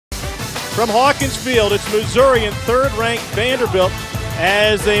From Hawkins Field, it's Missouri and third-ranked Vanderbilt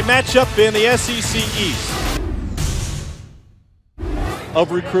as they match up in the SEC East.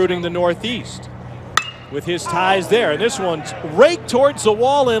 Of recruiting the Northeast with his ties there. And this one's raked towards the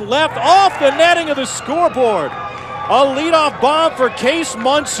wall and left off the netting of the scoreboard. A leadoff bomb for Case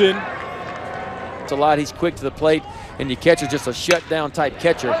Munson. It's a lot. He's quick to the plate, and the catcher's just a shutdown type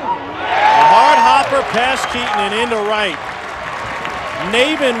catcher. A hard hopper past Keaton and into right.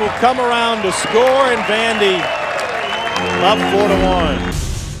 Navin will come around to score, and Vandy up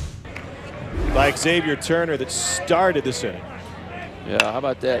 4-1 by Xavier Turner that started this inning. Yeah, how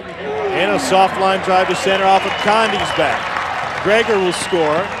about that? And a soft line drive to center off of Condi's bat. Greger will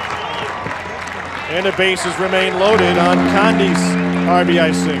score. And the bases remain loaded on Condi's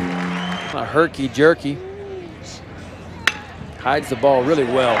RBI single. A herky-jerky. Hides the ball really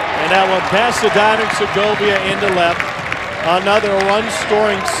well. And that one past the diving Segovia into left. Another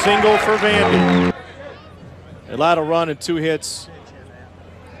run-scoring single for Vandy. Allowed a run and 2 hits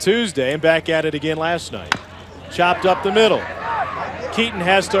Tuesday and back at it again last night. Chopped up the middle. Keaton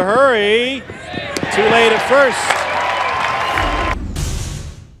has to hurry. Too late at first.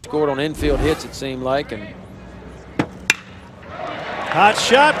 Scored on infield hits, it seemed like. And hot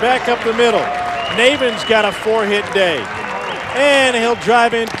shot back up the middle. Navin's got a 4-hit day. And he'll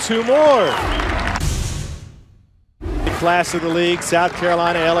drive in 2 more. The class of the league, South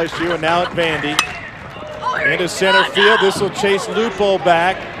Carolina, LSU, and now at Vandy. Into center field. This will chase Lupo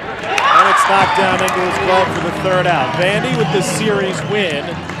back. And it's knocked down into his glove for the 3rd out. Vandy with the series win.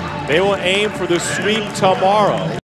 They will aim for the sweep tomorrow.